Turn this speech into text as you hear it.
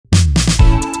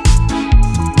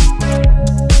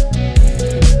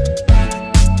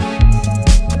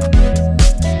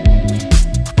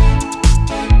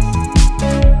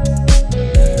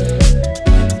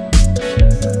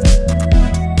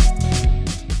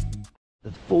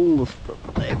As full as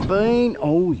they've been.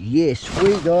 Oh yes,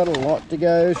 we got a lot to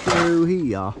go through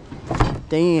here.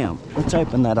 Damn, let's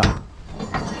open that up.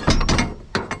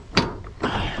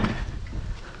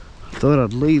 Thought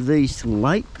I'd leave these till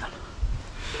late.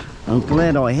 I'm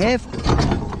glad I have,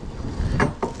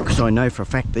 because I know for a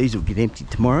fact these will get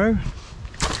emptied tomorrow.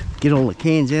 Get all the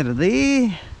cans out of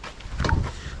there.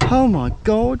 Oh my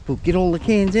god, we'll get all the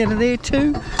cans out of there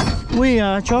too. We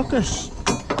are chockers.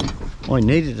 I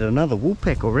needed another wool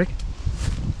pack, I reckon.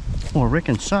 I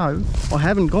reckon so. I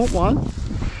haven't got one.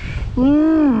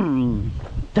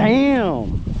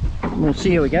 Damn. We'll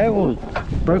see how we go. Oh,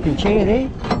 broken chair there.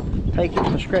 Take it to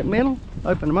the scrap metal.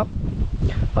 Open them up.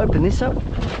 Open this up.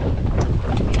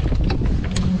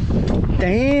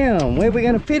 Damn. Where are we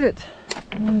going to fit it?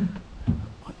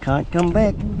 I can't come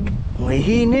back. We're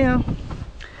here now.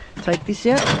 Take this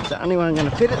out. It's the only way I'm going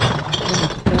to fit it.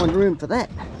 Find room for that.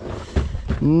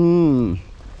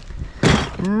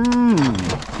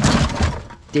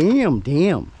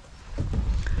 Damn.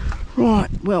 Right,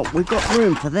 well, we've got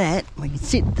room for that. We can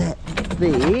sit that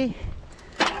there.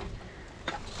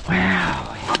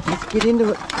 Wow, let's get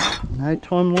into it. No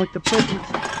time like the present.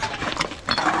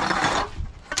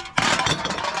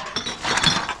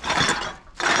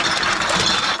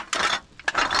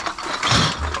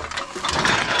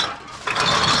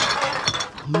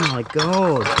 Oh my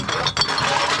god.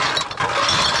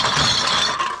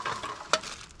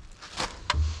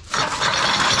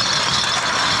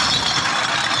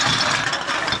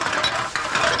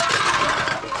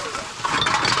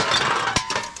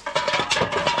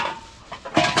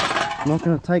 Not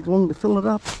going to take long to fill it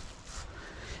up.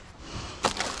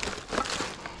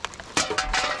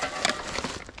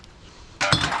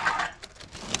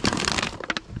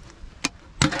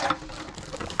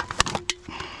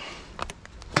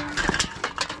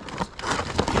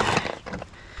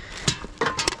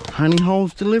 Honey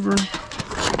holes delivering.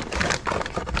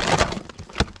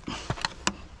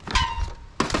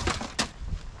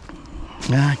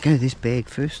 Go this bag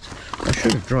first. I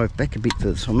should have drove back a bit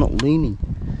further so I'm not leaning.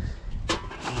 Go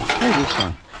this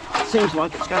one. Seems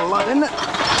like it's got a lot in it.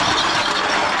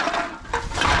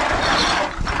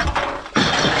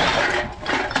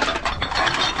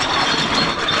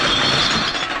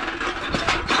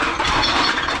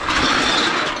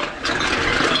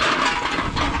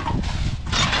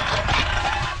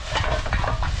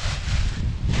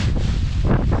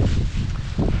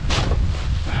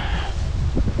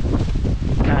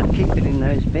 Can't keep it in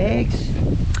those bags.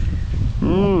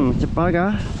 It's a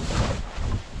bugger.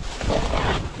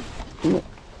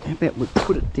 How about we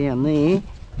put it down there,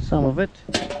 some of it.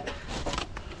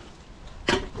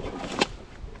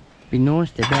 Be nice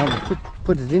to be able to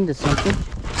put it into something.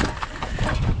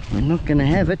 We're not going to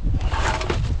have it.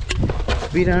 A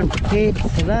bit unprepared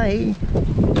today.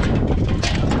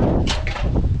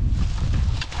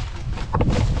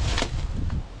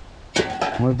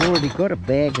 We've already got a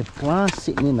bag of glass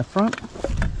sitting in the front.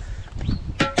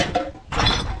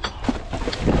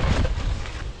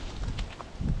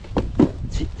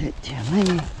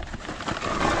 There.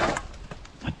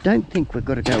 I don't think we've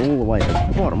got to go all the way to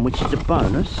the bottom, which is a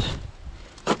bonus,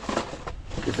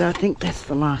 because I think that's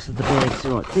the last of the bags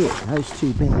right there, those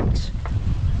two bags.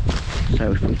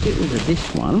 So if we get rid of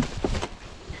this one,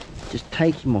 just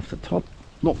take him off the top,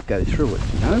 not go through it,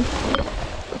 you know,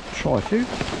 try to,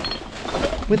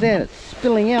 without it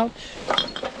spilling out.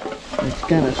 It's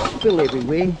going to spill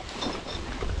everywhere.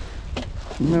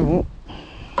 You know what?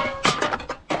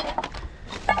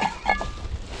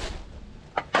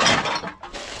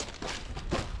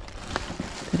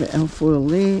 Bit of alfoil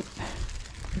there.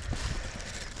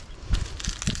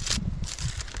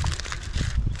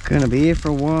 Going to be here for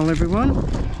a while, everyone.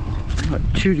 Got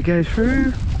two to go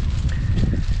through.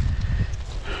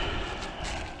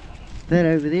 That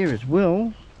over there as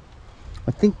well.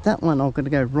 I think that one I'm going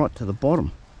to go right to the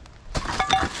bottom.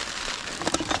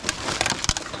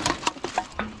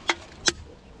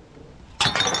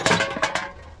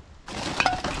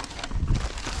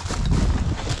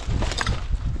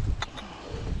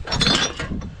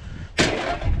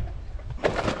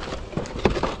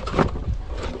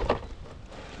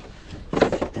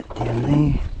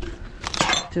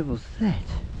 What was that?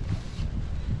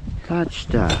 Large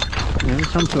star. You know,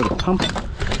 some sort of pump.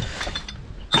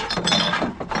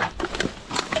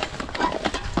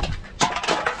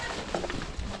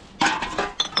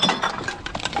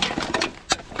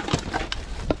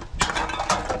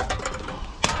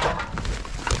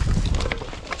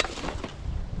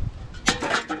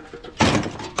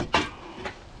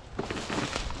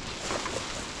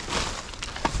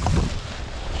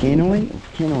 Can I or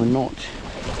can I not?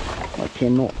 I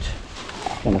cannot.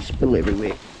 going to spill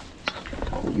everywhere.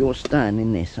 You're staying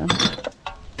in there, son.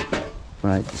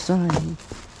 Right, the same.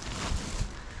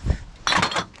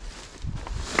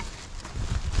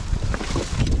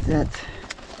 Get that.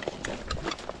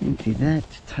 Empty that.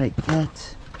 Take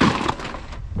that.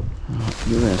 Oh,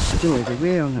 you're going to spill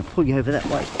everywhere. I'm going to pull you over that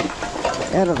way.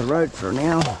 Out of the road for an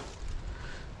hour.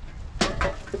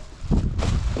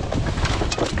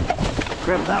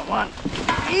 Grab that one.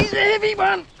 He's a heavy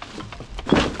one.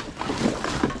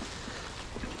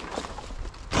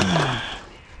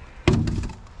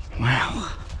 Wow.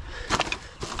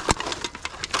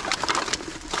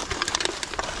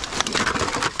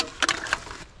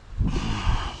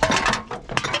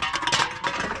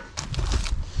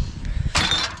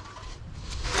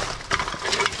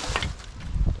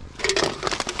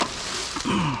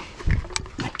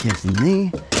 That goes in there.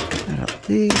 That up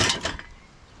there.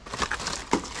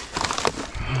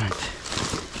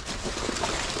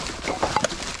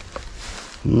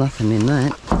 Nothing in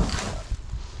that.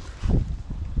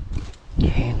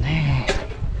 Get in there.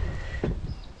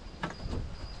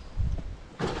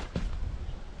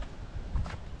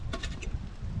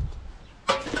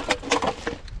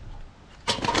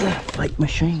 Fake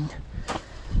machine.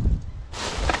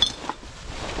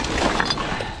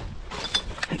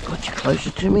 That got you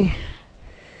closer to me.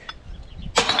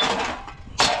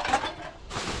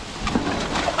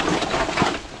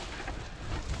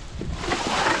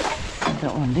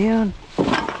 That one down.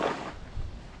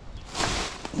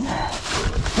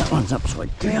 That one's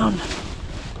upside down.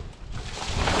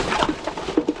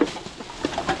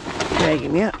 Drag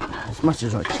him out as much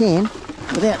as I can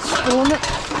without spilling it.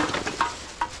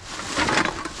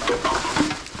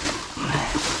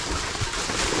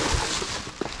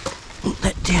 Put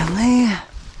that down there.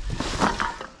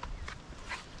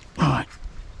 Right.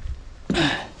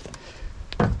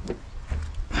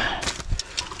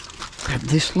 Grab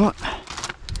this lot.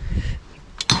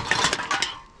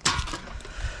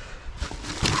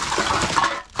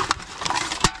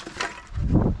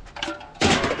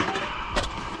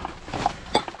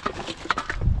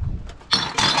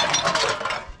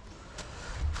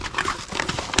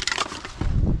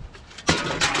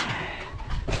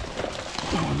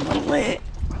 There.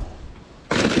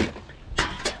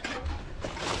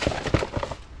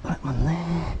 That one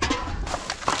there.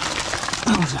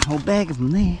 Oh, there's a whole bag of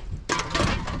them there.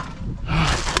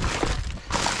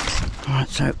 Alright,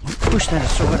 so we'll push that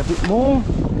aside a bit more.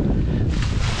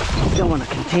 We don't want to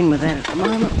contend with that at the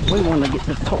moment. We want to get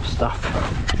the top stuff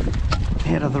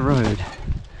out of the road.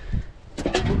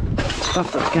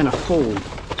 Stuff that's going to fall.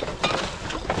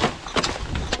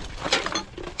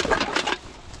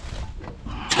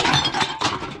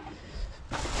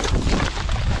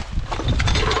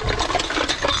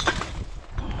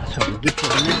 Get to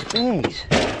the next bags.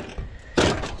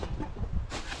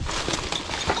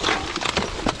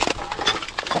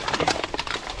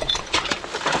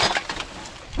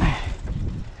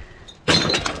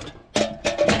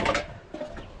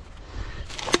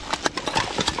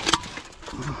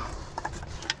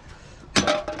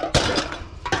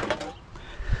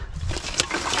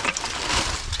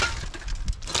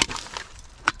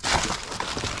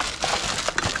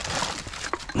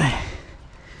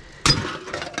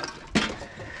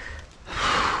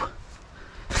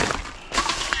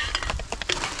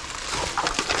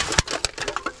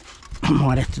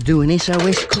 Might have to do an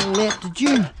SOS call out to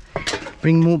June.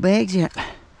 Bring more bags out.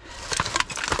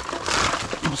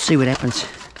 We'll see what happens.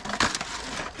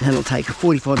 That'll take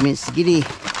 45 minutes to get here.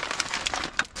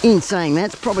 In saying that,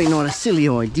 it's probably not a silly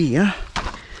idea.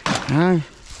 No,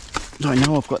 I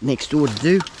know I've got next door to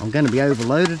do. I'm going to be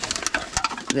overloaded.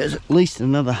 There's at least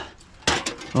another,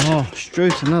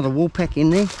 Struth, another wool pack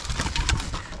in there.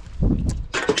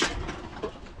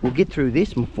 We'll get through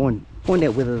this and find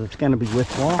out whether it's going to be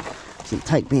worthwhile. It'll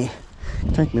take me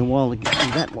a while to get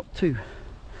through that lot too.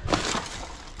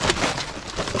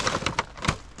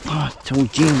 Oh, it's all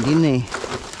jammed in there.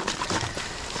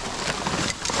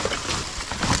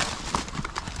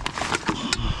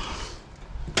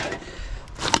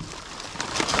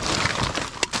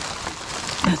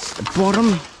 That's the bottom.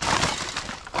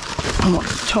 And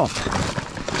what's the top?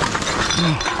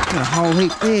 Oh, got a whole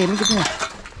heap there, look at that.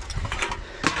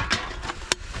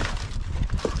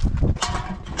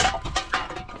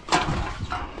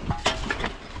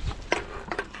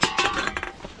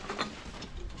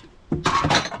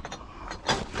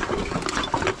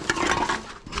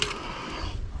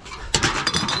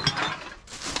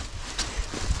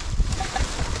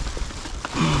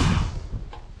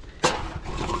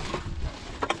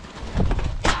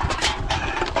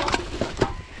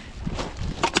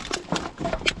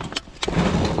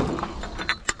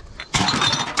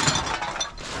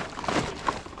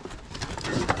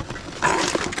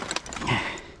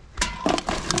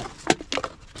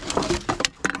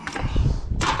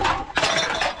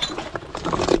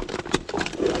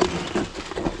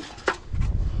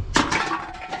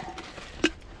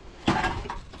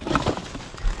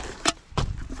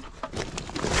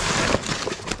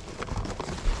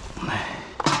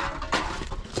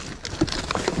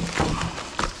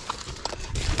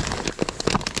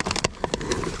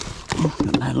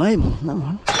 No label, no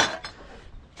one.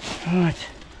 Right.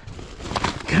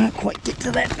 Can't quite get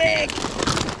to that bag.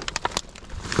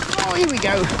 Oh, here we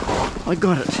go. I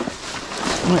got it.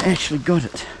 I actually got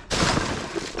it.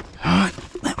 Alright,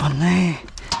 that one there.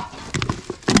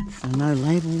 That's the no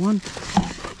label one.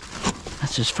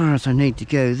 That's as far as I need to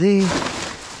go there.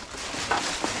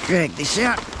 Drag this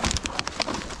out.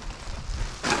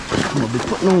 I'll be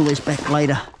putting all this back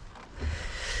later.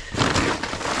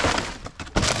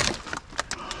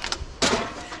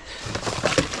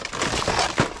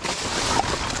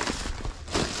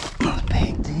 Another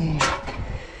bag there.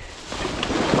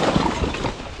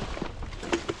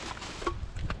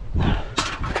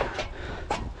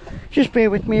 Just bear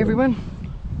with me, everyone.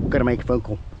 I've got to make a phone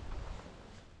call.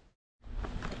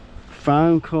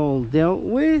 Phone call dealt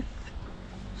with.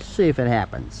 See if it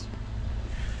happens.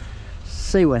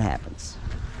 See what happens.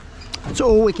 That's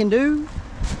all we can do.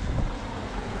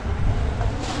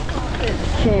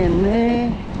 Can there.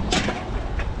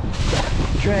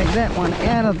 Drag that one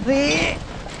out of there.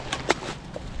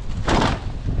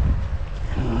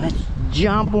 And let's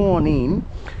jump on in.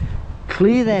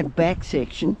 Clear that back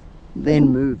section. Then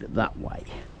move it that way.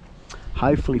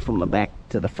 Hopefully from the back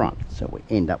to the front. So we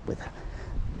end up with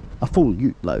a full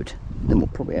ute load. Then we'll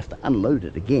probably have to unload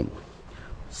it again.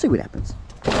 See what happens.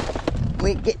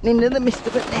 We're getting into the midst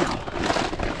of it now.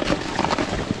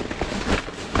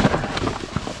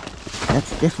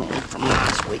 That's definitely from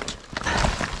last week.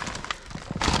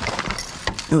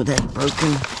 Oh, that's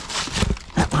broken.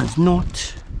 That one's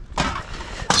not.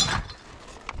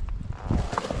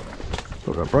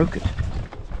 Thought I broke it.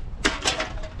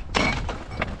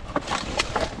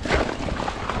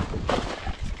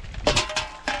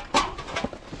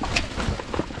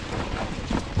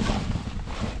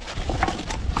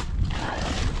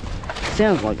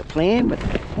 Sounds like a plan, but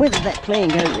whether that plan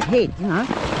goes ahead, you know.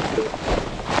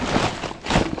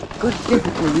 Got to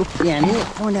definitely look down here,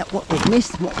 find out what we've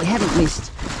missed and what we haven't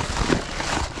missed.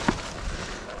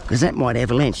 Because that might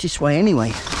avalanche this way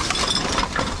anyway.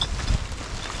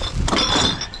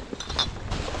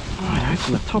 Alright,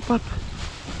 open the top up.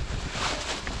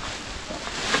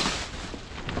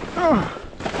 Oh,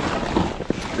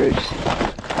 screws.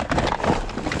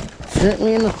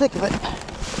 Certainly in the thick of it.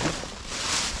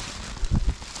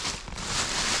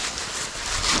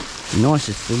 Nice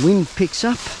if the wind picks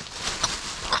up.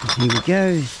 Here we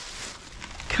go.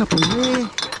 Couple there.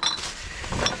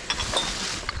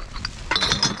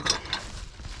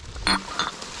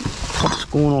 Top's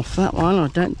gone off that one. I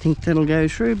don't think that'll go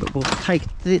through, but we'll take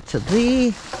it to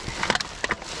there.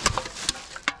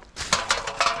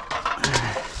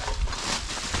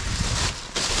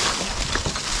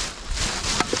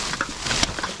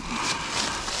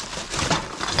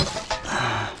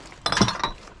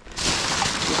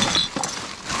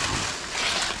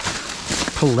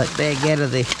 Pull that bag out of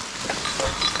there.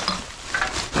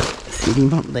 Set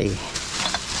him up there.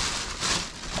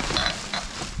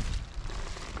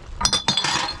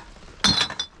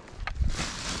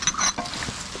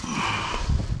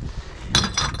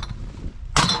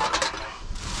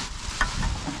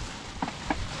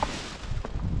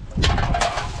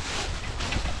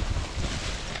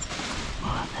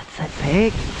 That's that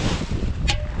bag.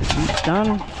 It's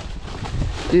done.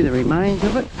 Do the remains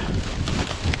of it.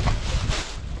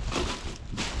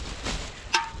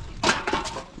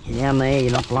 Down there,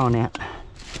 you're not blowing out.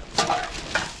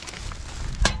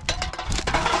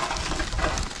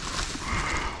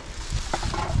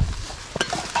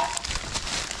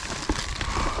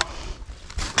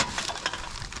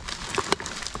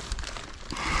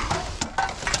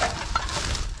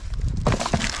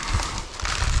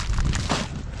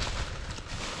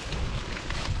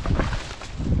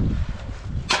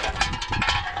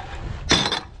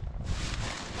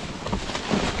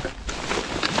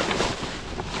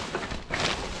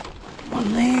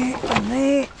 One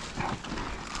there.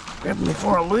 Grab them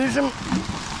before I lose them.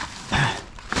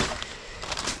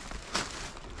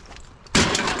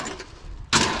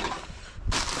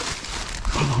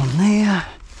 One there.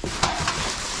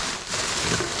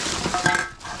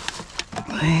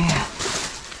 There.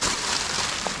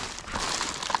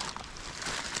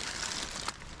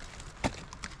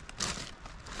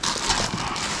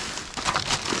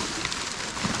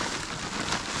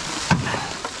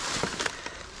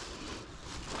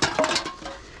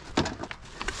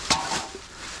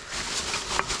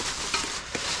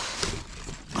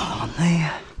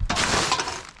 There.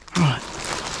 Right.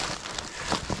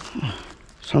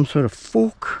 Some sort of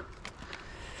fork.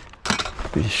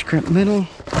 Bit of scrap metal.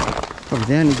 Probably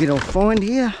the only bit I'll find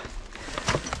here.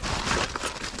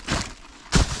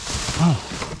 Oh,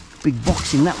 big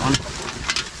box in that one.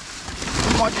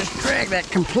 I'll just drag that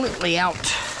completely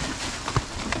out.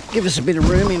 Give us a bit of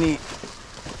room in here.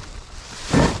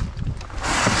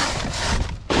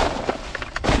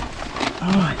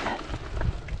 Alright.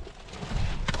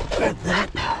 Grab that.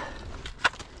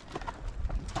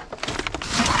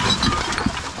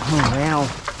 Oh wow.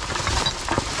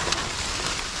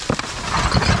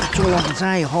 That's all I can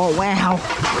say. Oh wow.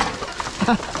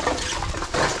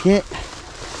 Yeah.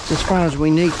 It's as far as we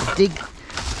need to dig,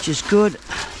 which is good.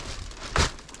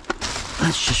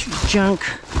 That's just junk.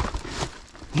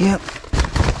 Yep.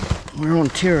 We're on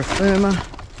terra firma.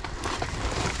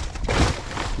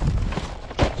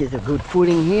 Get a good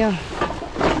footing here.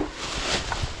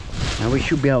 Now we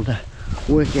should be able to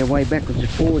work our way backwards and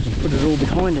forwards and put it all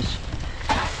behind us.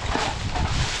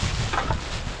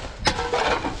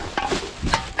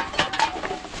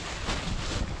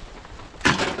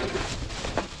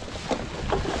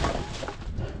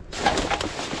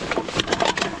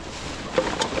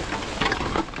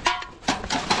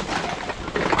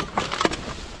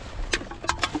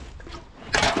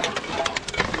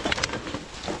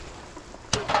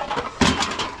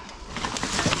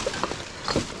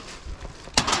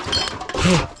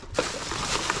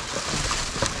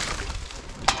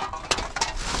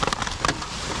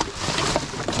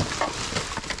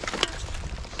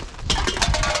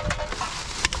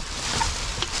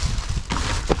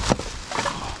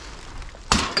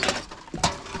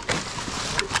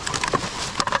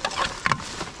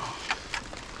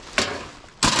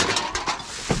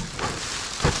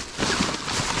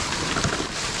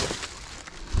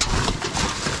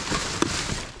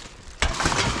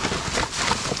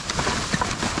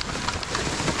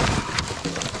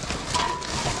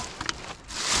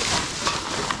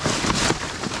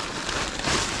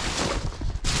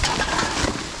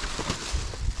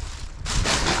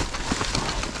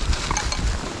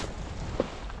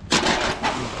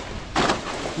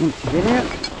 Once you get out,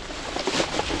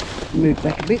 move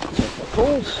back a bit so it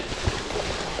falls.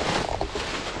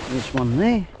 There's one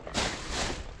there.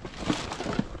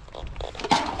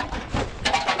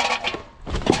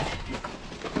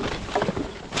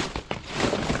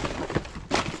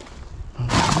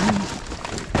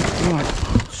 Right,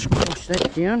 squash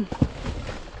that down.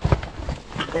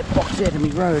 Get that box out of my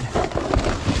road.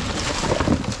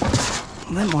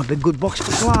 Well, that might be a good box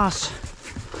for glass.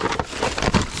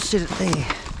 Sit it there.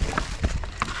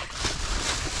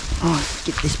 Alright,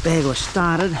 get this bag all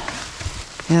started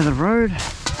out of the road.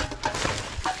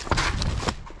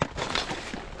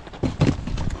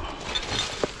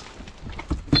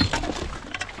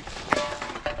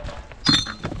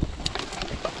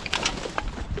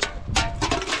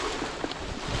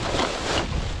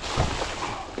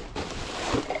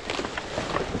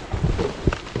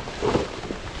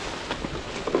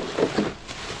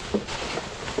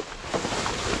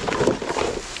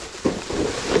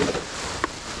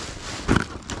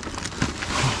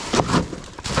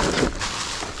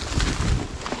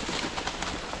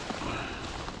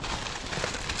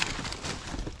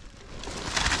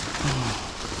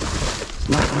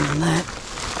 Nothing on that.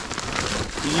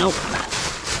 Nope.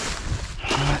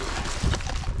 Alright.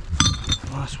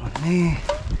 Last one there.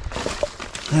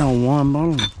 The old wine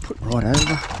bottle, put right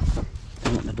over.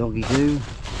 Don't let the doggy do.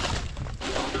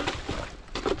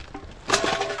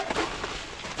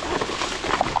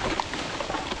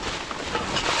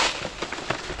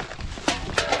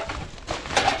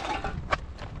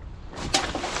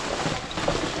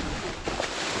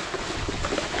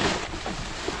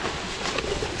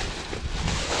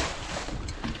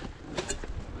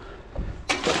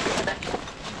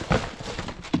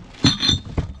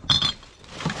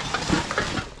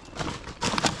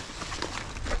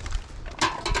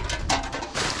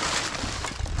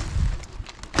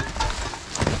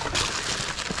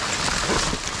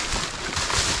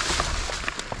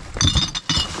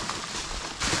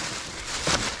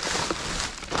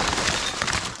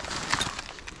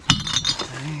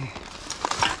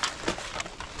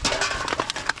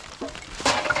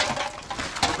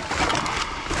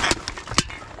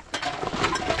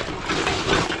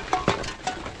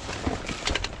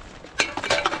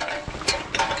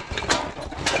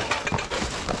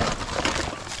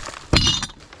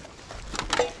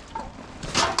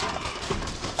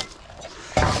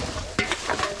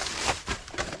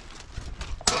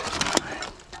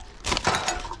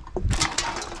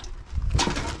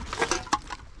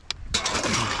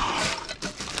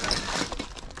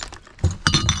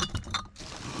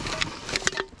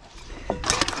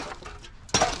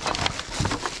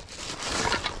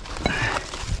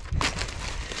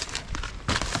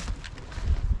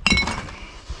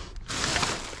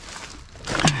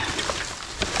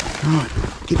 Right,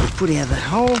 get the foot out of that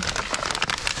hole.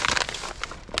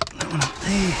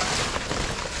 there.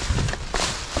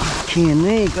 Can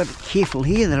there, got to be careful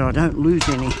here that I don't lose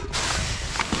any.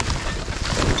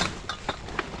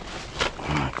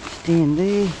 Right, stand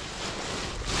there.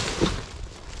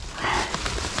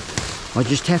 I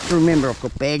just have to remember I've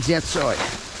got bags outside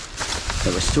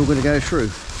that we're still going to go through.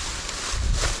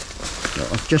 So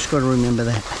I've just got to remember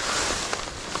that.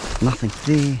 Nothing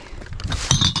there.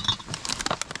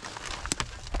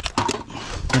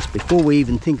 That's before we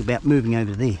even think about moving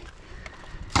over there.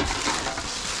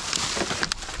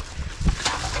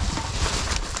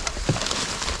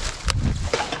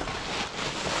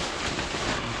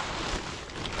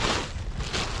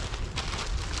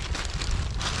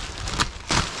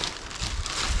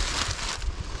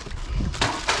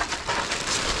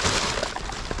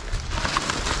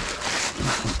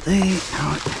 There,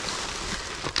 right,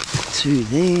 2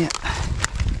 there.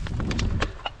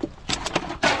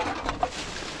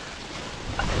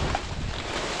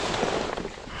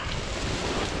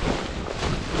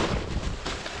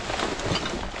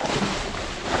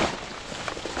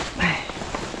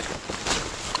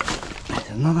 There's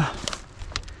another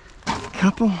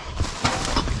couple.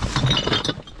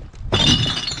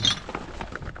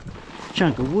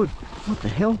 Chunk of wood, what the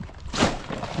hell?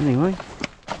 Anyway.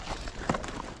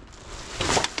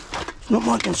 Not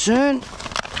my concern.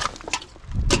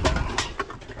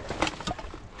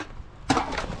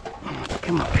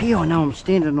 Come up here, I know I'm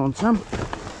standing on some.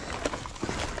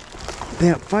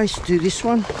 About face, do this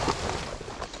one.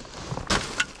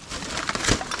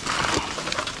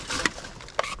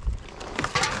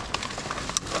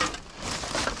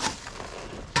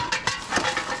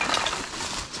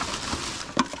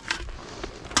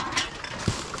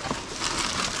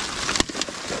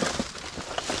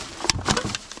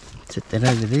 Set that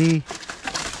over there,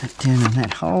 that down in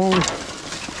that hole.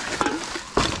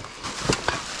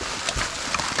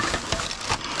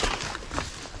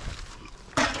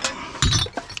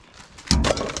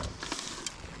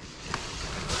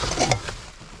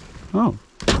 Oh,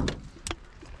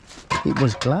 it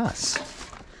was glass,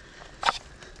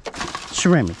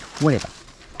 ceramic, whatever,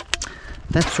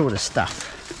 that sort of stuff.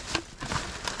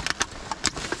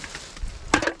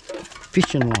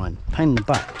 Fishing line, pain in the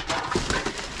butt.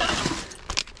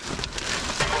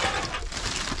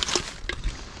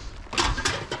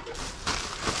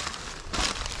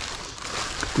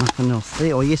 Nothing else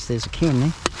there. Oh yes, there's a can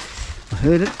there. I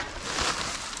heard it.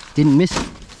 Didn't miss it.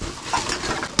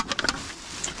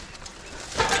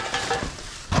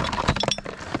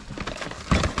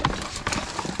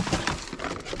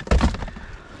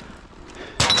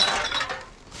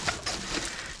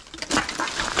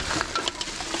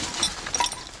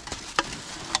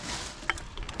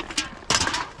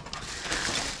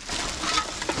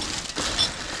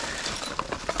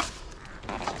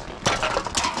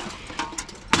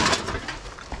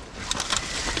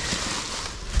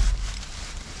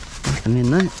 Nothing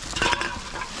in that.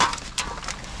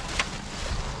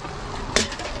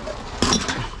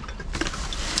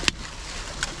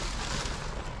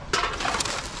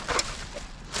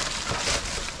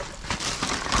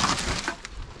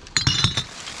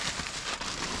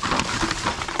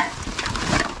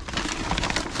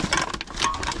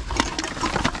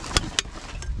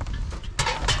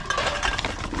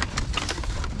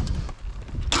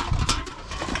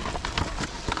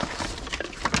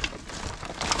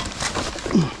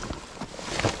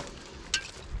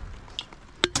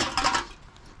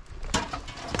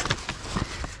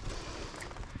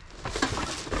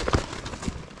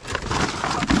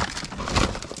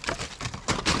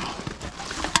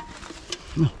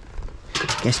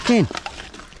 Gas can.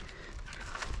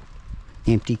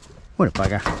 Empty. What a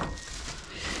bugger.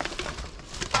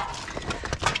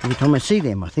 Every time I see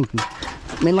them I think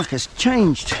my luck has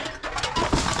changed.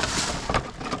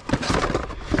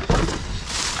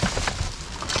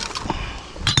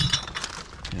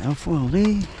 Alfoil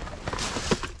there.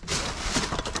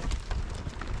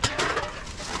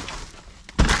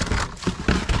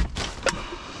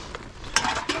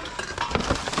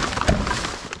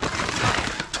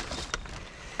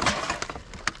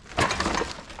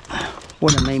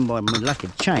 What I mean by my luck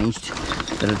had changed,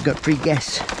 that I've got free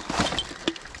gas.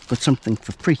 Got something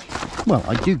for free. Well,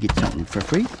 I do get something for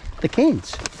free. The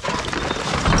cans.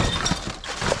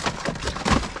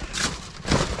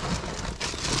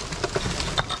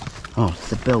 Oh, it's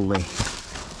the bell there. I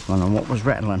don't know what was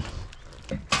rattling.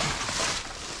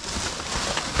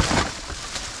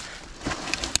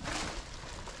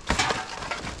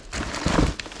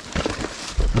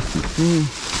 Nothing there.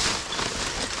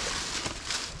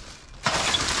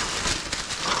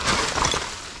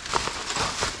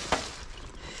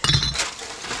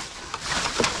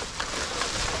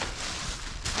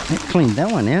 That cleaned that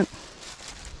one out.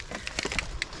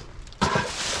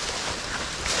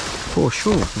 For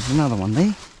sure, there's another one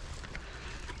there.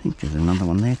 I think there's another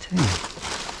one there too.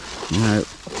 No,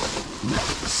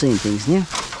 seeing things now.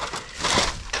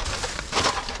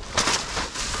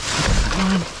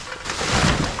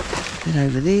 Get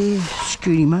over there,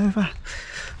 scoot him over. I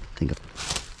think I'll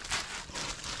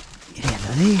get out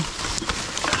of there,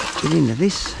 get into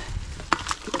this,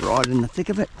 get right in the thick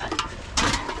of it.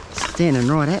 Standing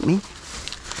right at me.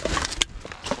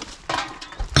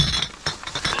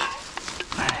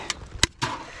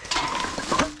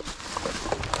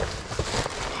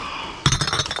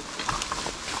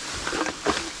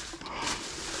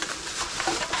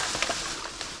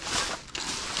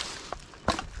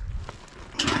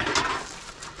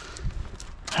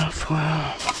 Wow.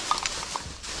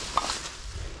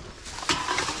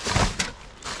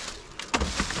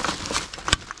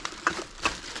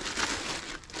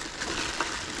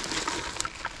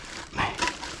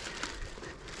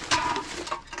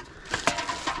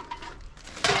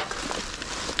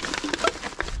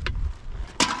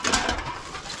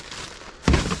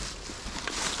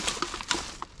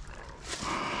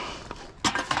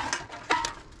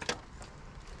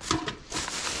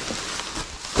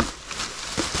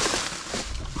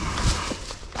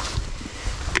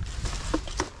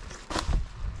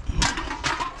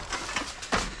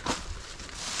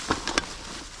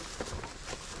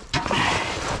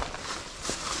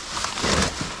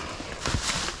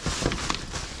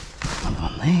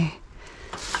 There.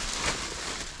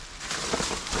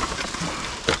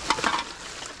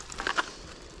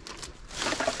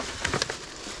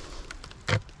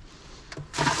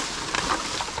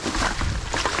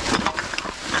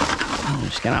 I'm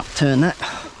just going to upturn that.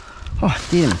 Oh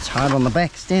damn, it's hard on the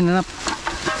back standing up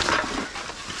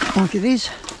like it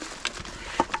is.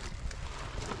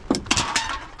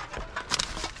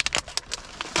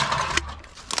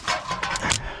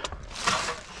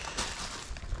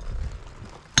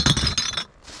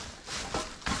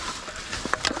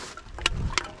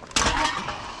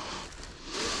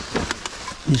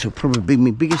 This will probably be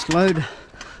my biggest load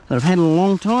that I've had in a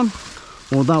long time,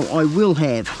 although I will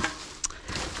have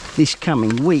this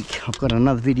coming week. I've got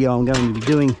another video I'm going to be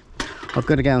doing. I've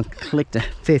got to go and collect a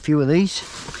fair few of these.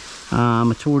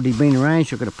 It's already been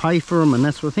arranged. I've got to pay for them and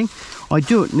that sort of thing. I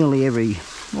do it nearly every,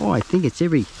 I think it's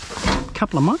every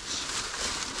couple of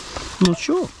months. I'm not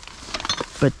sure.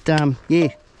 But yeah,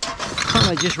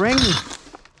 Carlo just rang me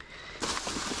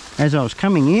as I was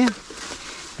coming here.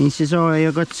 He says, oh,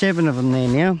 I've got 7 of them there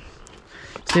now.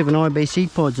 7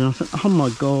 IBC pods. And I thought, oh my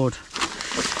God.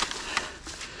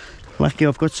 Lucky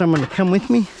I've got someone to come with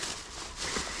me.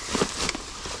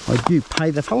 I do pay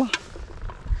the fella.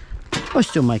 I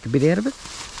still make a bit out of it,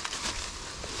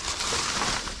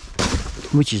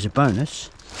 which is a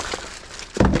bonus.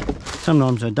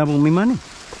 Sometimes I double my money.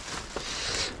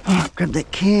 Oh, grab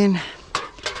that can.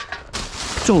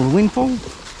 It's all a windfall.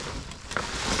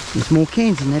 There's more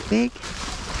cans in that bag.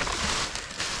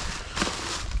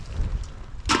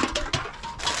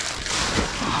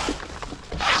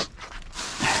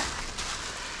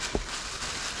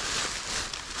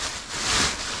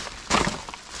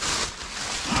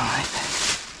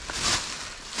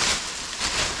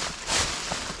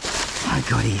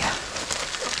 Got here.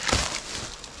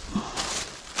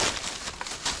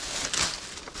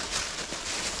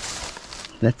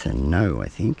 That's a no, I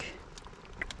think.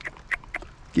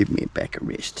 Give me back a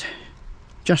rest.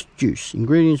 Just juice.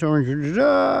 Ingredients: orange,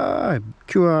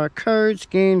 QR code,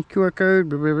 scan QR code,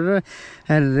 blah, blah, blah,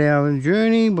 added our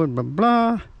journey, blah, blah,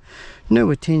 blah. No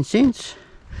at 10 cents.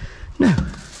 No.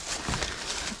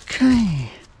 Okay.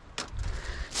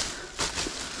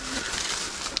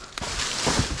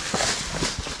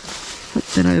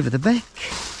 That over the back.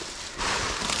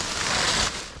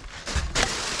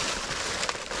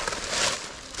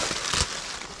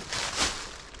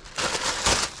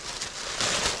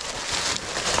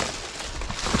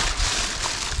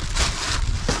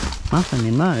 Nothing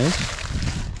in those.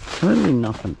 Totally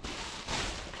nothing.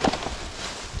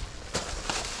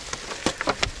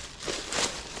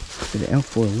 Bit of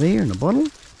alfoil there in a bottle.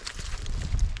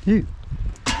 Ooh.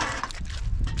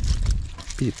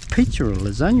 Bit of pizza or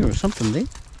lasagna or something there.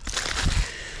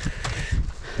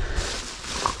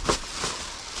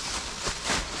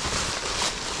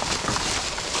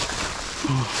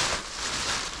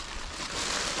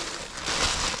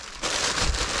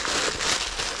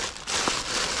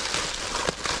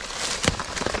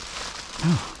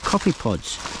 Oh, coffee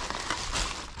pods.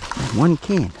 1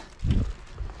 can.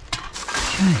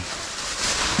 Okay.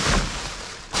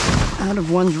 Out of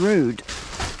one's road.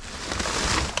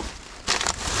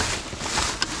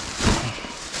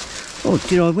 Oh,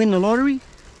 did I win the lottery?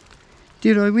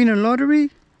 Did I win a lottery?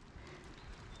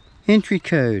 Entry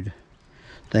code.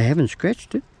 They haven't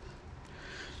scratched it,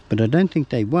 but I don't think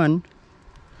they won.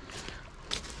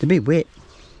 They're a bit wet.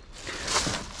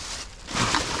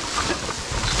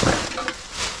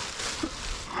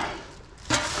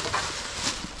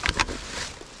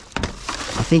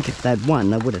 I think if they'd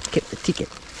won, they would have kept the ticket.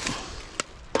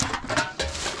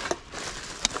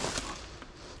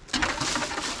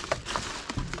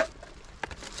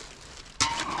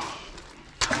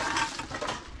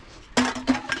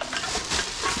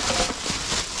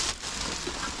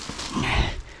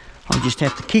 I'll just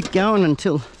have to keep going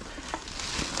until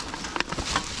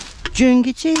June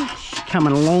gets here. She's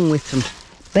coming along with some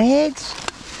bags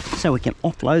so we can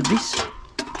offload this.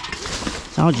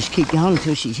 So I'll just keep going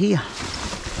until she's here.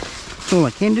 That's all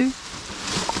I can do.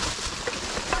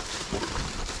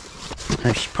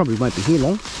 So she probably won't be here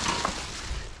long.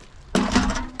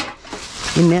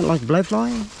 In and out like a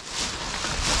blowfly.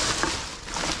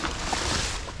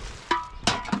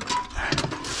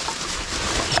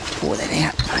 Pour that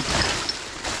out.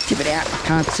 Tip it out.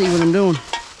 Can't see what I'm doing.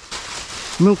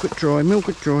 Milk it dry, milk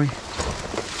it dry.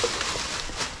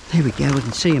 There we go, we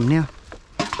can see them now.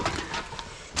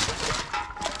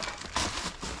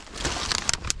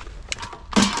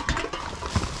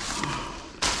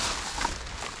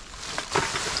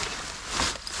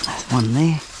 There's one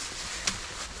there.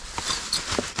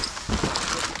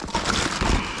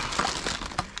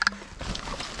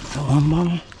 The one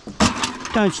bottle.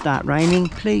 Don't start raining,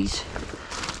 please.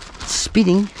 It's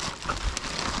spitting.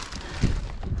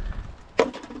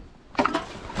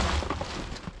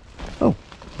 Oh,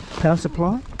 power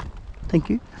supply. Thank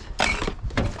you.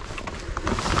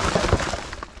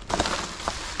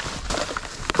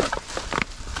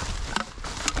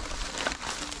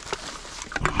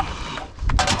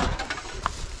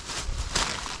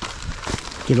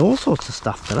 Get all sorts of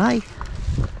stuff today.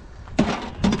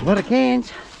 A lot of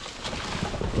cans.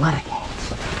 A lot of cans.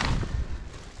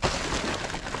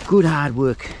 Good hard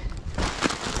work.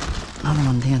 Another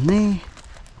one down there.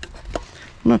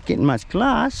 Not getting much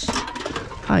glass.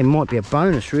 Hey, might be a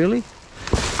bonus really.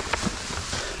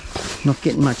 Not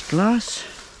getting much glass.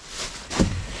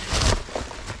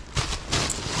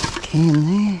 Can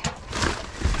there.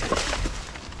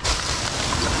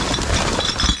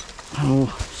 Oh,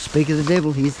 speak of the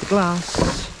devil, here's the glass.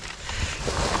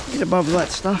 Get above that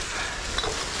stuff.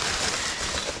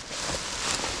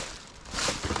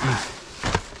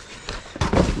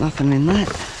 Nothing in that.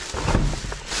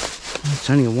 It's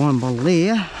only a wine bottle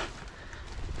there.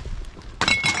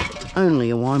 Only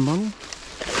a wine bottle.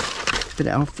 Bit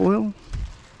of alfoil.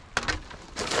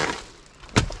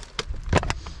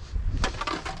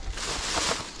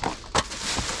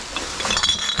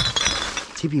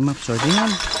 Tip him upside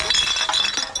down.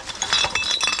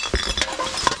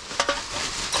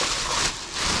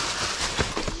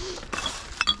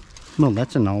 Well,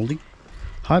 that's an oldie.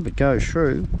 Hope it goes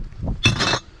through.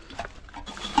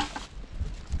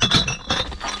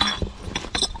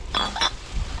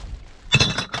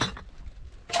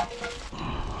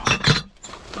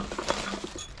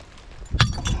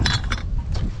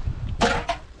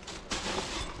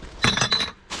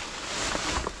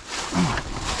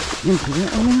 Empty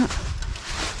that one out.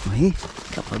 Oh, here,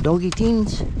 a couple of doggy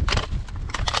tins.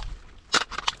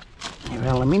 They're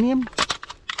aluminium.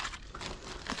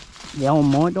 The old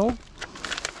my dog.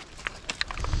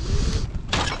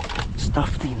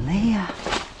 Stuffed in there.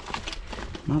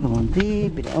 Another one there,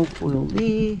 bit of alfoil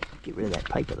there. Get rid of that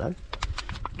paper though.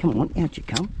 Come on, out you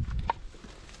come.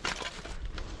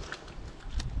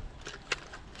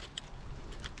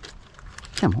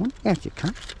 Come on, out you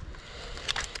come.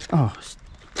 Oh,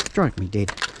 strike me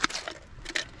dead.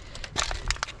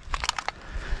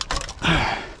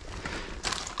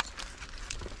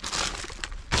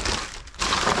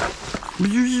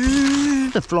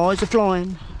 The flies are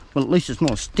flying. Well, at least it's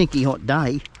not a stinky hot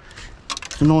day.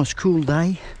 It's a nice cool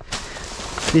day.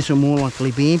 This will more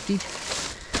likely be emptied.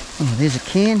 Oh, there's a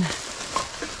can.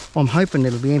 I'm hoping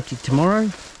it'll be emptied tomorrow.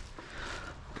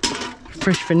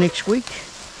 Fresh for next week.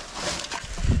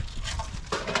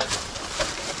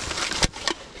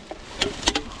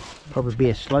 Probably be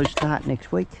a slow start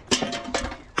next week.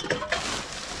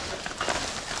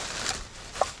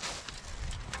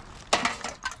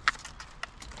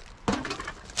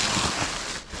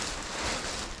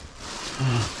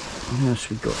 What else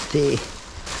we got there?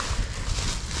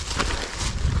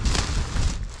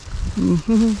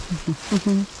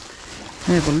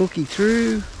 Have a looky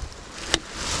through.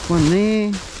 One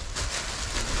there.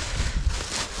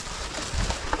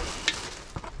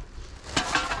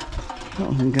 That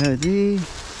one can go there.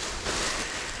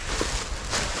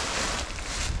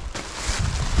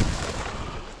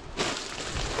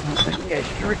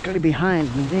 directly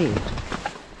behind me there.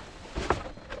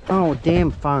 Oh,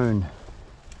 damn phone.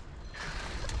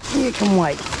 You can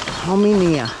wait. I'm in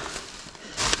here.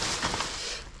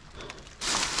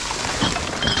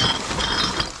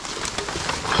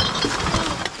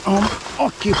 I'm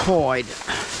occupied.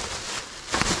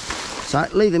 So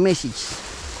leave a message.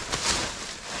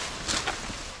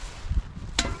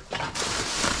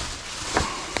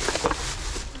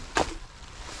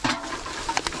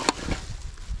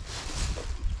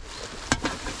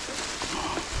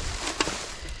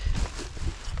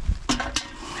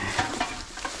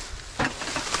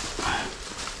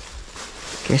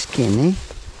 Gas can there.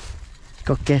 It's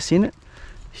got gas in it.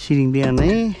 Sitting down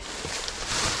there.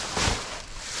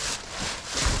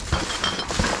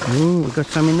 Oh, we've got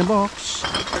some in the box.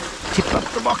 Tip up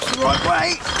the box the right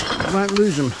way. Won't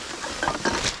lose them.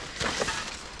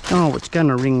 Oh, it's going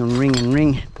to ring and ring and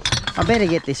ring. I better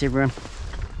get this, everyone.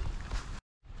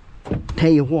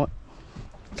 Tell you what,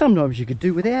 sometimes you could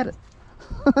do without it.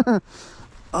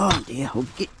 Oh dear, we'll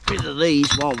get rid of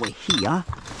these while we're here.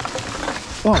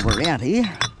 While we're out here.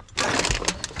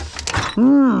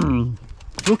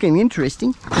 Looking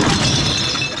interesting.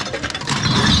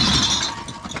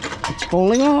 It's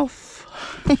falling off.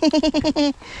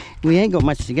 We ain't got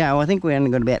much to go. I think we only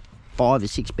got about 5 or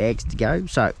 6 bags to go,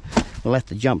 so we'll have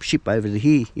to jump ship over to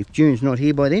here if June's not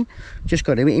here by then. Just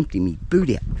got to empty me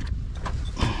boot out.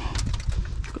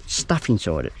 Got stuff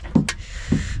inside it.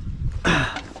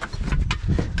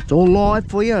 It's all live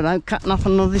for you. I don't cut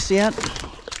nothing of this out.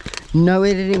 No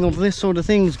editing of this sort of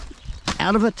things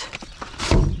out of it.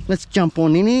 Let's jump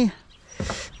on in here.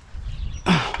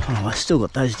 Oh, I've still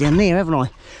got those down there, haven't I?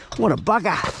 What a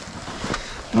bugger.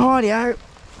 Rightio.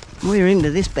 We're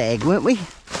into this bag, weren't we?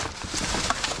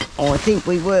 Oh, I think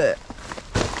we were.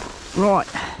 Right.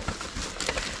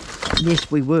 Yes,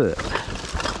 we were.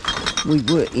 We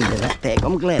were into that bag.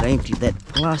 I'm glad I emptied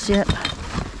that glass out.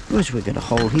 Where's we got a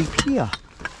whole heap here?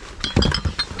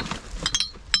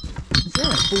 Is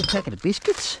that a full packet of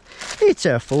biscuits? It's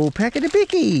a full packet of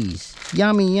bickies.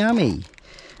 Yummy, yummy.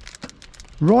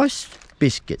 Rice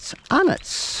biscuits,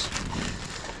 unnits.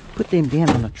 Put them down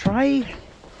on a tray,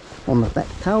 on the back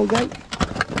tailgate,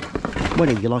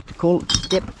 whatever you like to call it,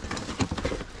 step,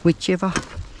 whichever.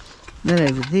 That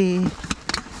over there.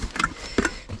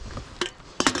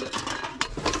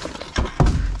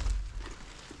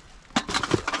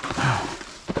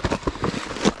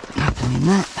 Nothing in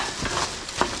that.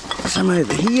 Some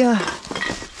over here.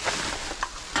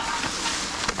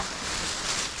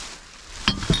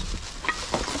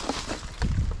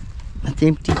 That's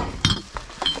empty.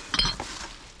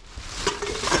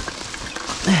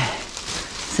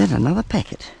 Is that another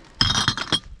packet?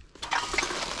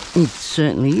 It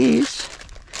certainly is.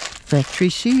 Factory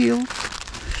sealed.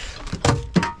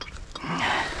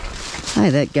 Hey,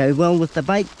 that go well with the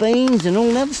baked beans and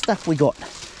all the other stuff we got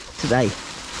today.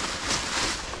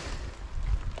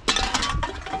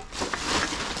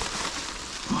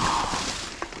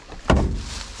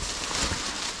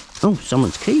 Oh,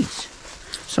 someone's keys.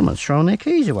 Someone's throwing their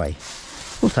keys away.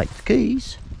 We'll take the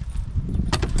keys.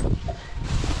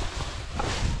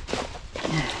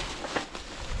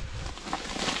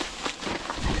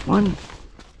 That's one.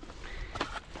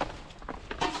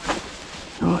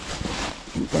 Right, I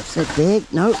think that's that bag.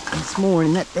 No, there's more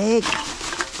in that bag.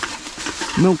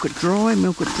 Milk it dry,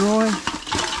 milk it dry.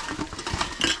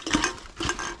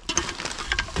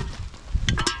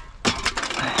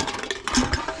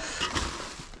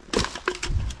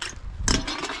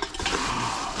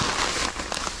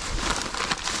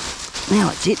 Now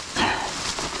it's it.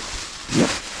 Yep.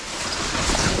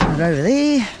 Put it over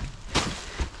there.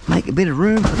 Make a bit of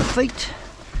room for the feet.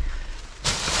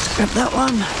 Grab that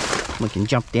one. We can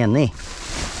jump down there.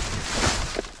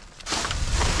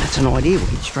 That's an idea. We'll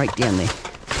get straight down there.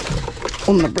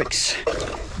 On the bricks.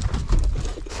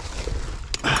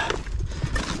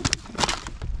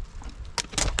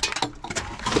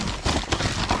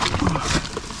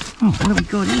 Oh, what have we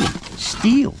got here?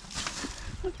 Steel.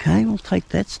 Okay, we'll take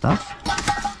that stuff.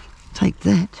 Take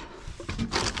that.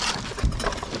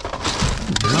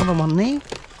 There's another one there.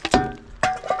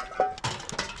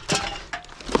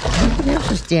 What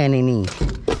else is down in here?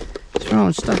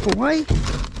 Throwing stuff away.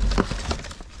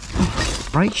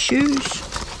 Brake shoes.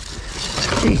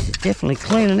 Jeez, they're definitely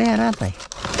cleaning out, aren't they?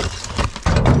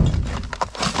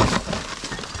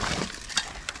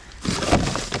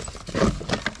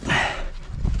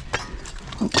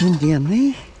 One down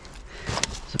there.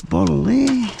 There's a bottle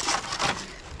there.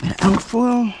 Bit of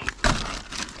alfoil.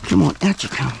 Come on, out you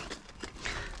come.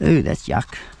 Ooh, that's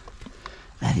yuck.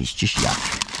 That is just yuck.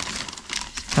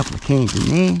 A couple of cans in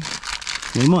there.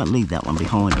 We might leave that one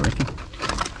behind, I reckon.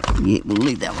 Yeah, we'll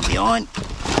leave that one behind.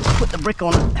 Put the brick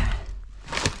on it.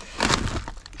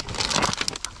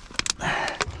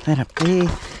 That up there.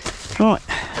 Right.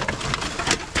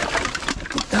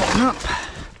 Put that one up.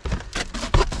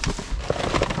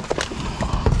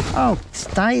 Oh,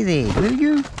 stay there, will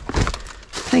you?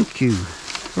 Thank you.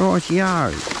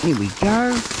 Rightio. Here we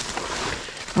go.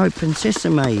 Open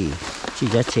sesame. Gee,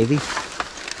 that's heavy.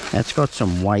 That's got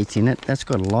some weight in it. That's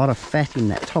got a lot of fat in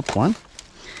that top one.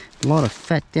 A lot of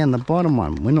fat down the bottom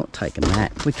one. We're not taking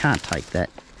that. We can't take that.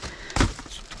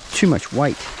 It's too much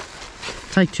weight.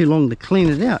 Take too long to clean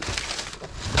it out.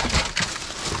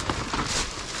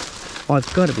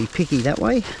 I've got to be picky that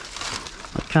way.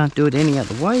 I can't do it any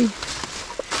other way.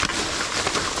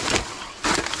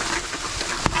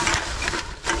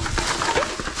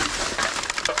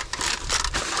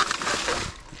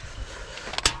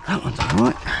 That one's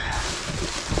alright.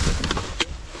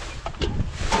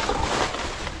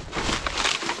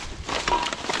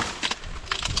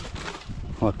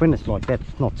 Like when it's like that,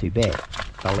 it's not too bad.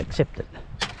 I'll accept it.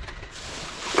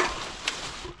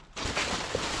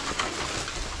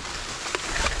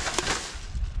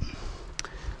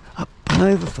 Up and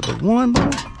over for the wine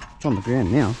bottle. It's on the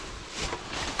ground now.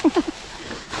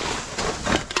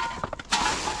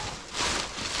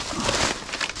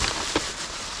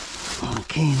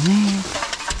 Okay, in there.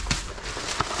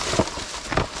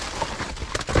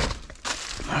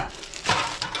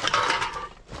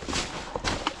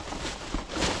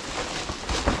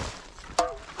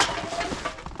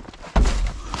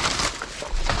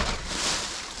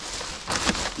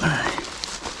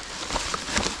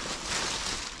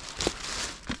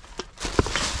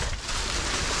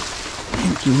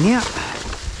 Emptying out.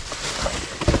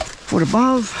 Foot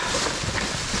above.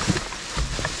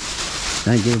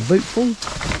 Don't get a boot full.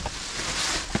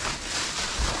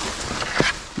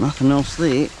 Nothing else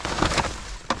there.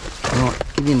 Right,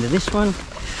 get into this one.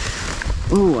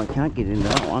 Oh, I can't get into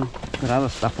that one. Got other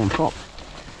stuff on top.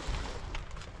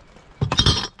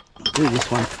 Do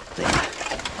this one. There.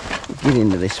 Get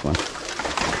into this one.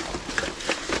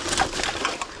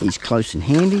 He's close and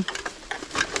handy.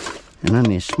 And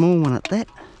only a small one at that.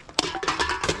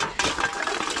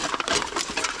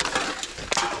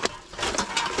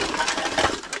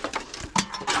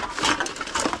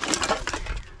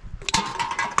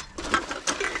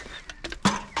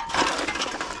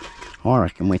 I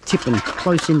reckon we're tipping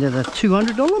close into the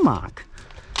 $200 mark.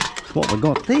 That's what we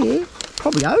got there.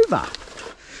 Probably over.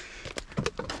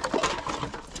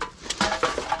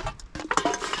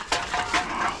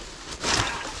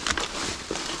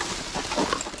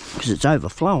 Because it's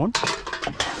overflowing.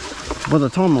 By the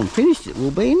time I'm finished, it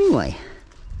will be anyway.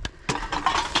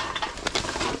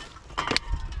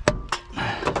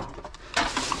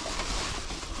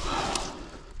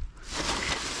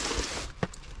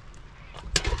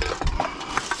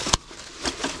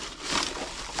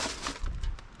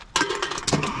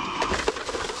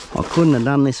 I couldn't have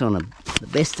done this on the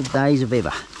best of days of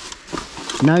ever.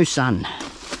 No sun,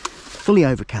 fully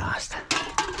overcast.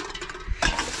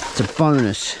 It's a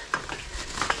bonus.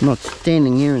 Not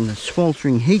standing here in the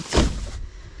sweltering heat.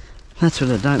 That's what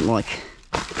I don't like.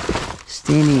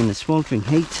 Standing in the sweltering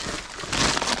heat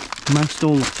amongst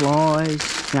all the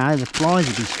flies. No, the flies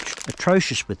would be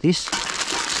atrocious with this.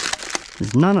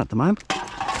 There's none at the moment.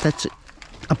 That's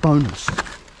a bonus.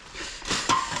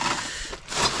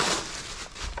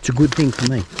 It's a good thing for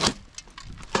me.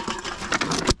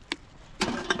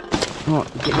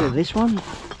 Right, get rid of this one.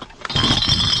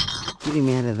 Get him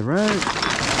out of the road.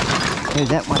 Go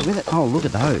that way with it. Oh, look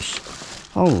at those.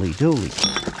 Holy dooly.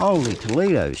 Holy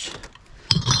Toledos.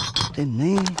 Put them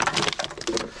there.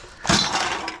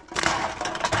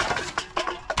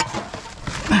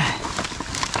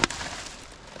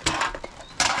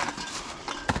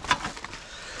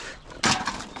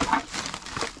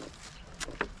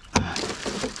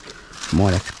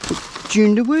 Might have to put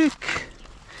June to work.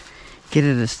 Get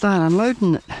her to start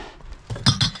unloading it.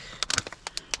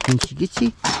 When she gets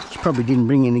here, she probably didn't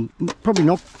bring any, probably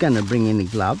not going to bring any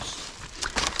gloves.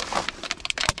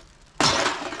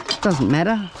 Doesn't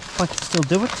matter, I can still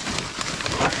do it.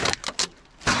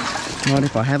 Not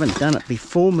if I haven't done it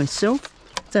before myself.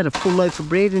 Is that a full loaf of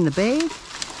bread in the bag?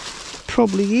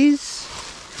 Probably is.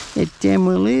 It damn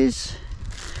well is.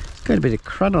 Got a bit of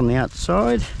crud on the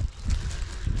outside.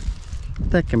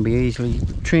 That can be easily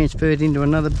transferred into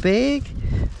another bag.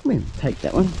 We'll take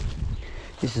that one.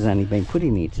 This has only been put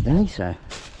in here today, so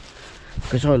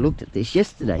because I looked at this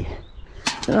yesterday.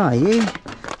 Said, oh yeah.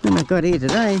 Then I got here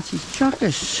today and she's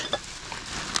chuckish.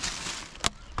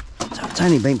 So it's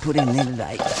only been put in there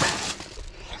today.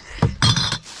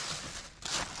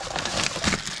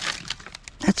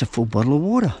 That's That's a full bottle of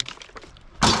water.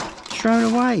 Throw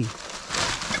it away.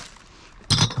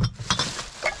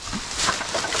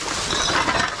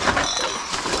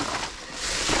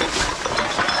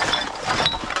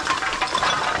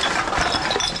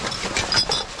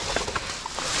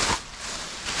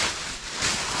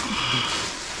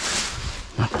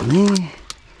 Nothing there.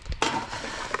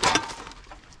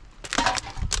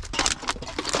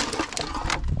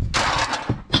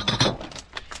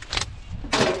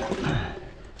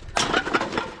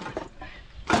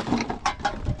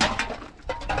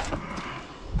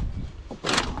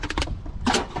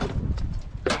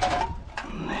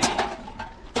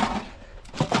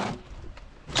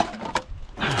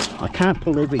 I can't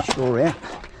pull every straw out.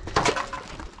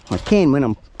 I can when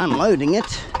I'm unloading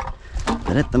it,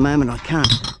 but at the moment I can't.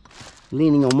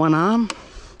 Leaning on one arm,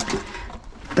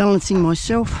 balancing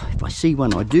myself. If I see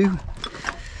one, I do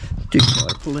try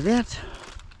to pull it out.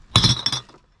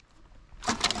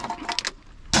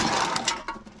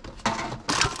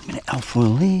 A bit of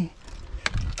alfoil there.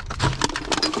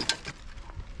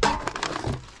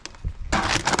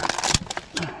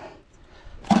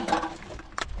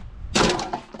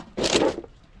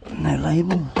 No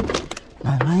label,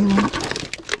 no label.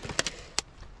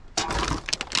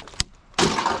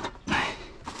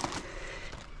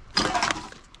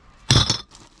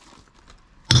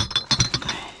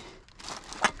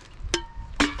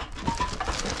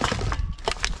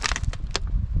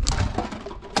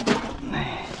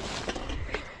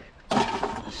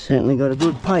 Certainly got a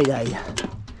good payday.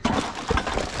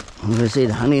 As I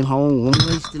said, honey hole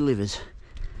always delivers.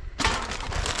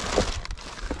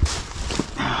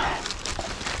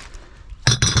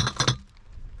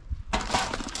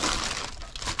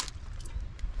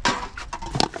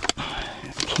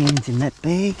 Cans in that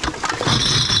bag.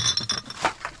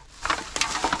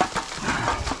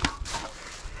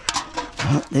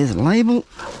 Oh, there's a label.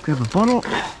 Grab a bottle.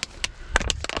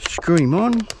 Screw him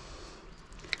on.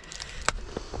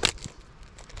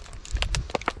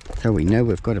 So we know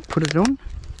we've got to put it on.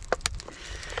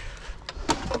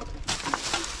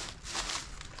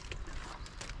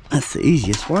 That's the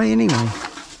easiest way anyway.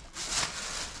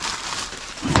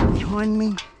 Behind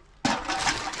me.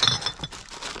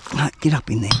 No, get up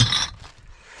in there.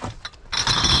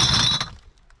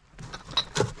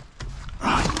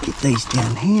 Right, get these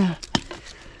down here.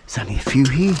 There's only a few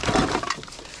here.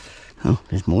 Oh,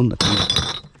 there's more than the few.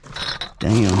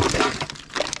 Damn.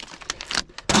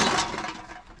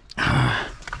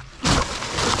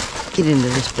 Get into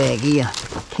this bag here.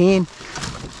 Can.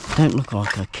 Don't look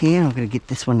like I can. I've got to get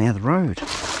this one out of the road.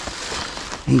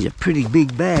 He's a pretty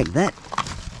big bag, that.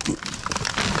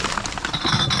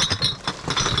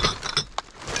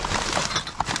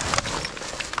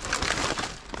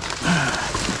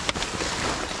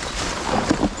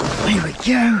 There we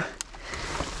go.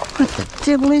 What the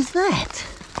devil is that?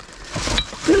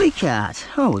 Billy cart.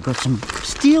 Oh, we've got some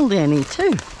steel down here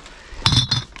too.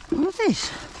 What's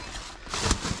this?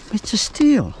 It's a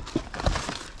steel.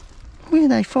 Where are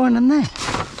they finding that?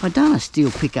 I done a steel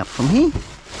pickup from here.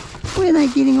 Where are they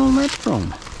getting all that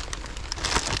from?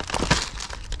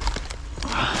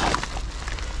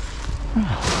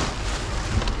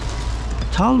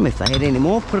 Told them if they had any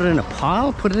more, put it in a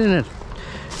pile, put it in a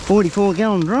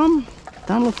 44-gallon drum.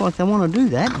 Don't look like they want to do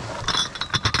that.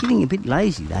 Getting a bit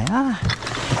lazy, they are.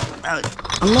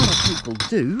 A lot of people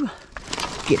do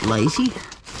get lazy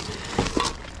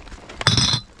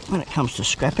when it comes to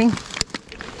scrapping.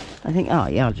 I think, oh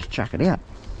yeah, I'll just chuck it out.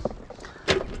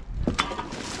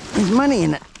 There's money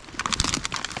in it.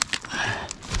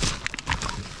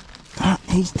 Oh,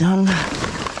 he's done.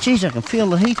 Geez, I can feel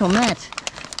the heat on that.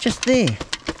 Just there.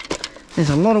 There's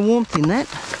a lot of warmth in that.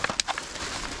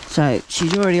 So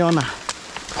she's already on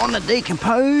the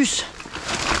decompose,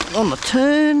 on the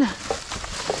turn,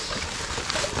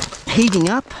 heating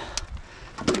up,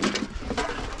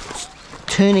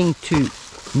 turning to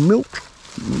milk,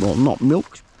 well not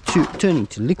milk, turning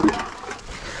to liquid.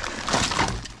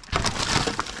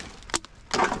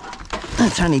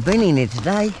 It's only been in here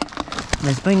today.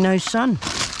 There's been no sun.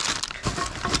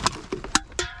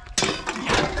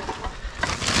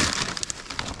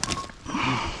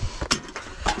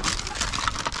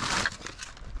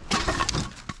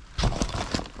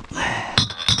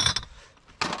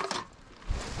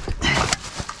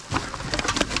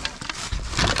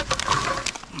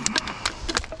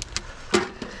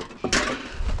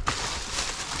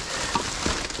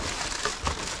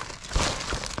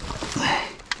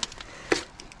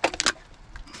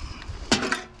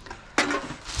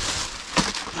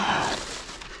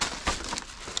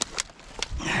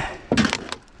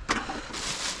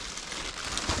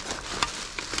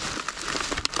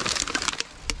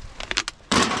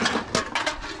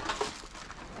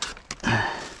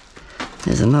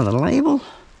 There's another label.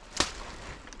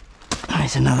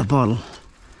 There's another bottle.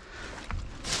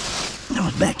 That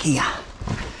was back here.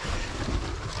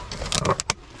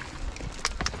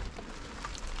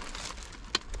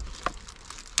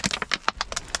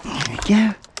 There we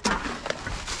go.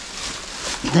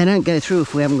 They don't go through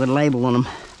if we haven't got a label on them.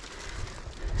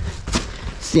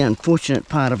 It's the unfortunate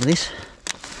part of this.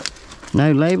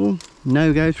 No label,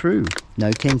 no go through,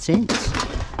 no 10 cents.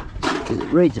 Because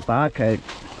it reads a barcode.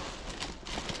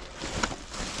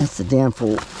 That's the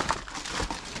downfall.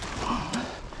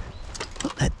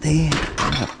 Put that there,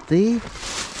 up there.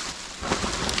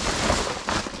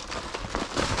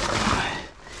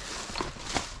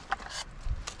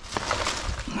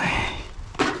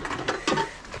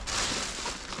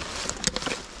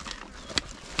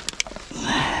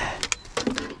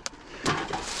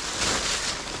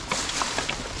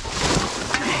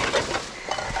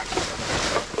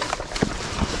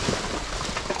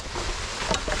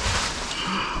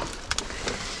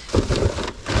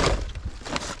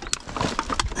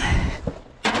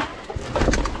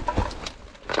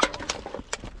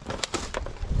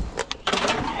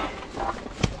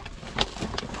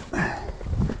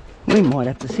 We might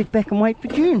have to sit back and wait for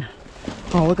June.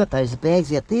 Oh, we've got those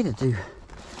bags out there to do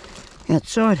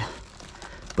outside,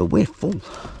 but we're full.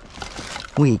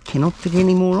 We cannot fit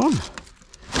any more on.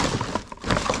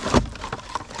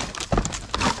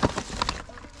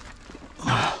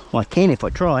 Well, I can if I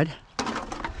tried.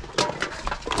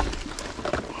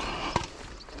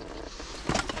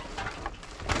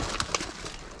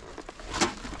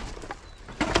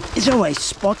 There's always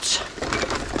spots.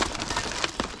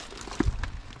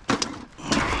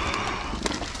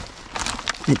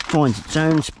 It finds its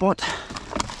own spot.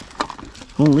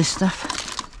 All this stuff.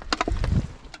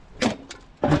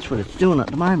 That's what it's doing at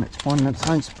the moment. It's finding its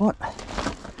own spot.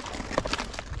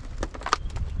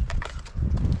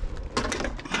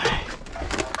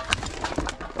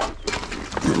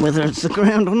 Whether it's the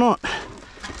ground or not.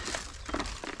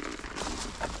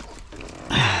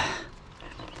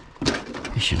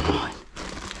 Fishing line.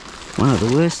 One of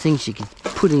the worst things you can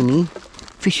put in here,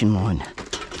 fishing line.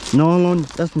 Nylon,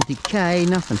 doesn't decay,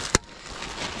 nothing.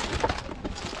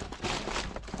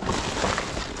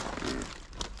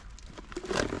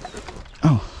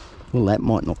 Oh, well that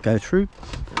might not go through,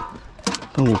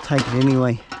 but we'll take it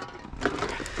anyway.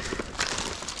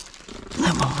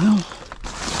 That one will.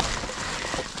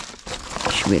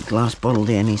 Should be a glass bottle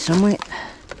down here somewhere.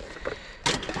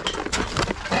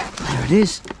 There it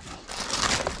is.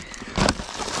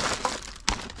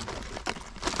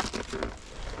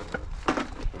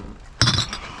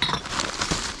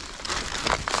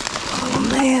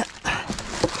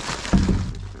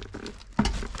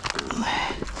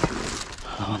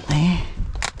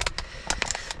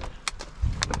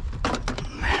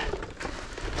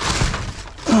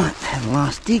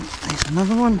 Last dig, there's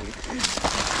another one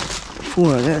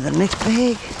before I go to the next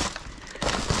bag.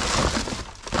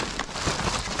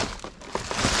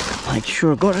 Make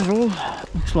sure I got it all,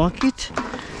 looks like it.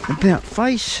 About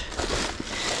face.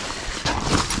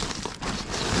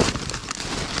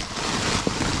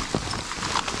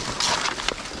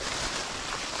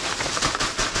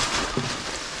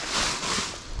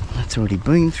 That's already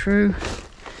been through.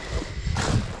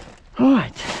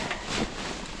 Right.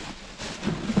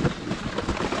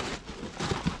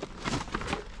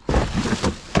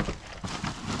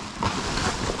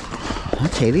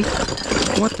 That's heavy.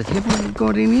 What the hell have we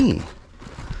got in here?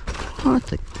 What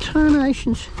the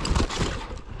tarnations?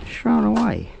 Thrown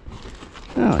away.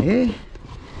 Oh yeah.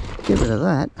 Get rid of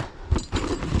that.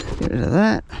 Get rid of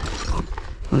that.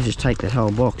 I'll just take that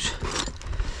whole box.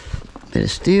 Bit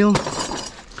of steel.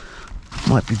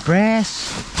 Might be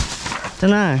brass.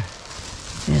 Dunno.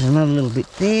 There's another little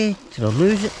bit there. Did I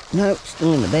lose it? No, it's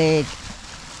still in the bag.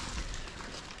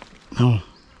 Oh,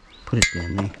 put it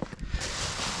down there.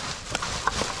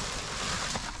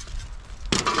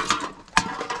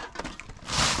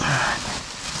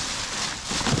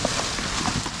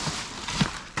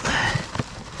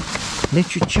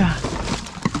 Literature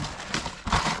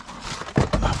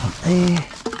up there.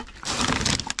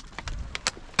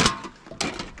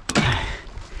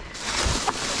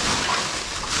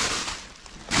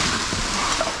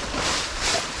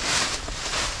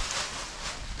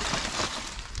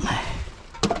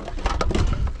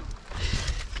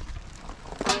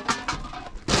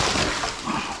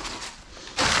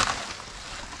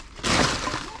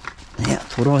 Yeah,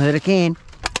 thought I heard a can.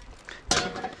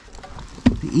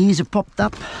 The ears have popped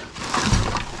up.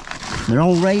 They're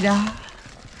all radar.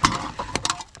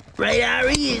 Radar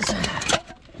ears.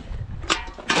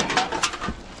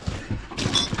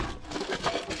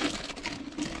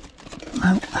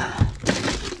 No.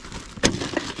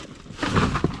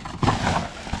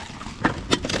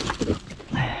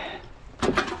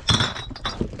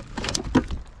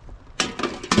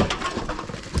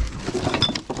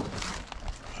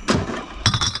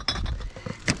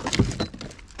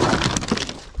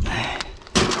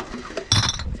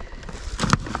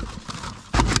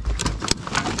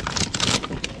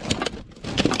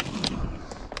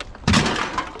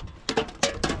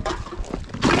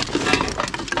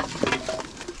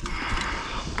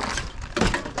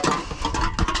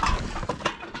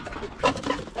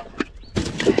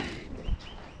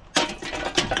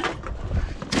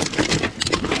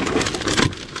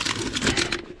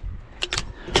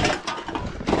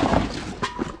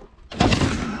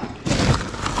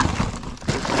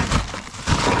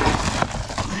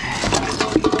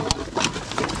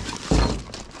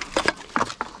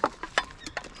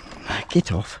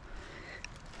 Get off.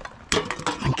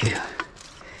 Thank you.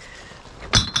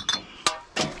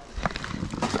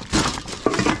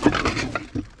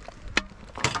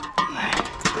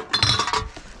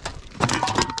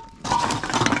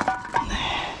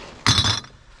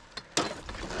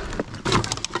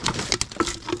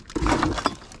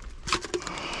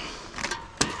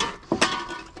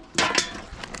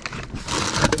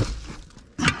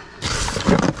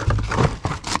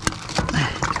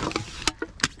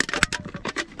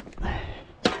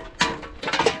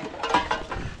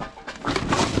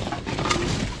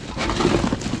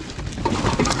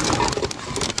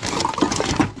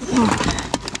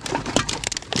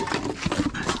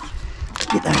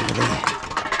 Get that over there.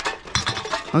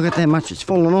 I got that much, it's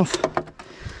fallen off.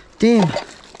 Damn.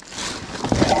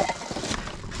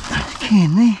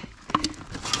 Can there.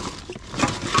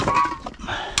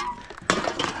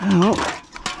 Oh,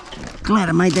 glad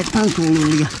I made that phone call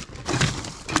earlier.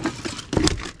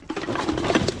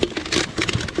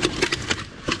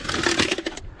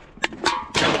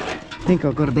 I think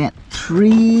I've got about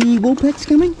 3 wool packs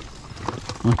coming.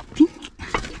 I think.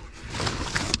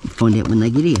 Find out when they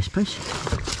get here, I suppose.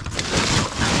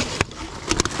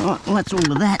 Right, well that's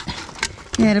all of that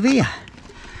out of here.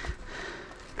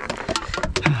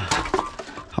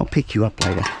 I'll pick you up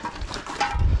later.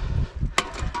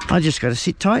 I just got to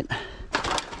sit tight,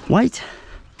 wait,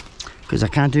 because I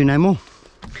can't do no more.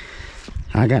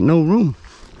 I got no room.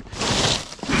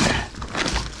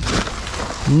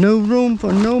 No room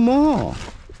for no more.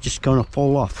 Just gonna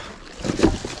fall off.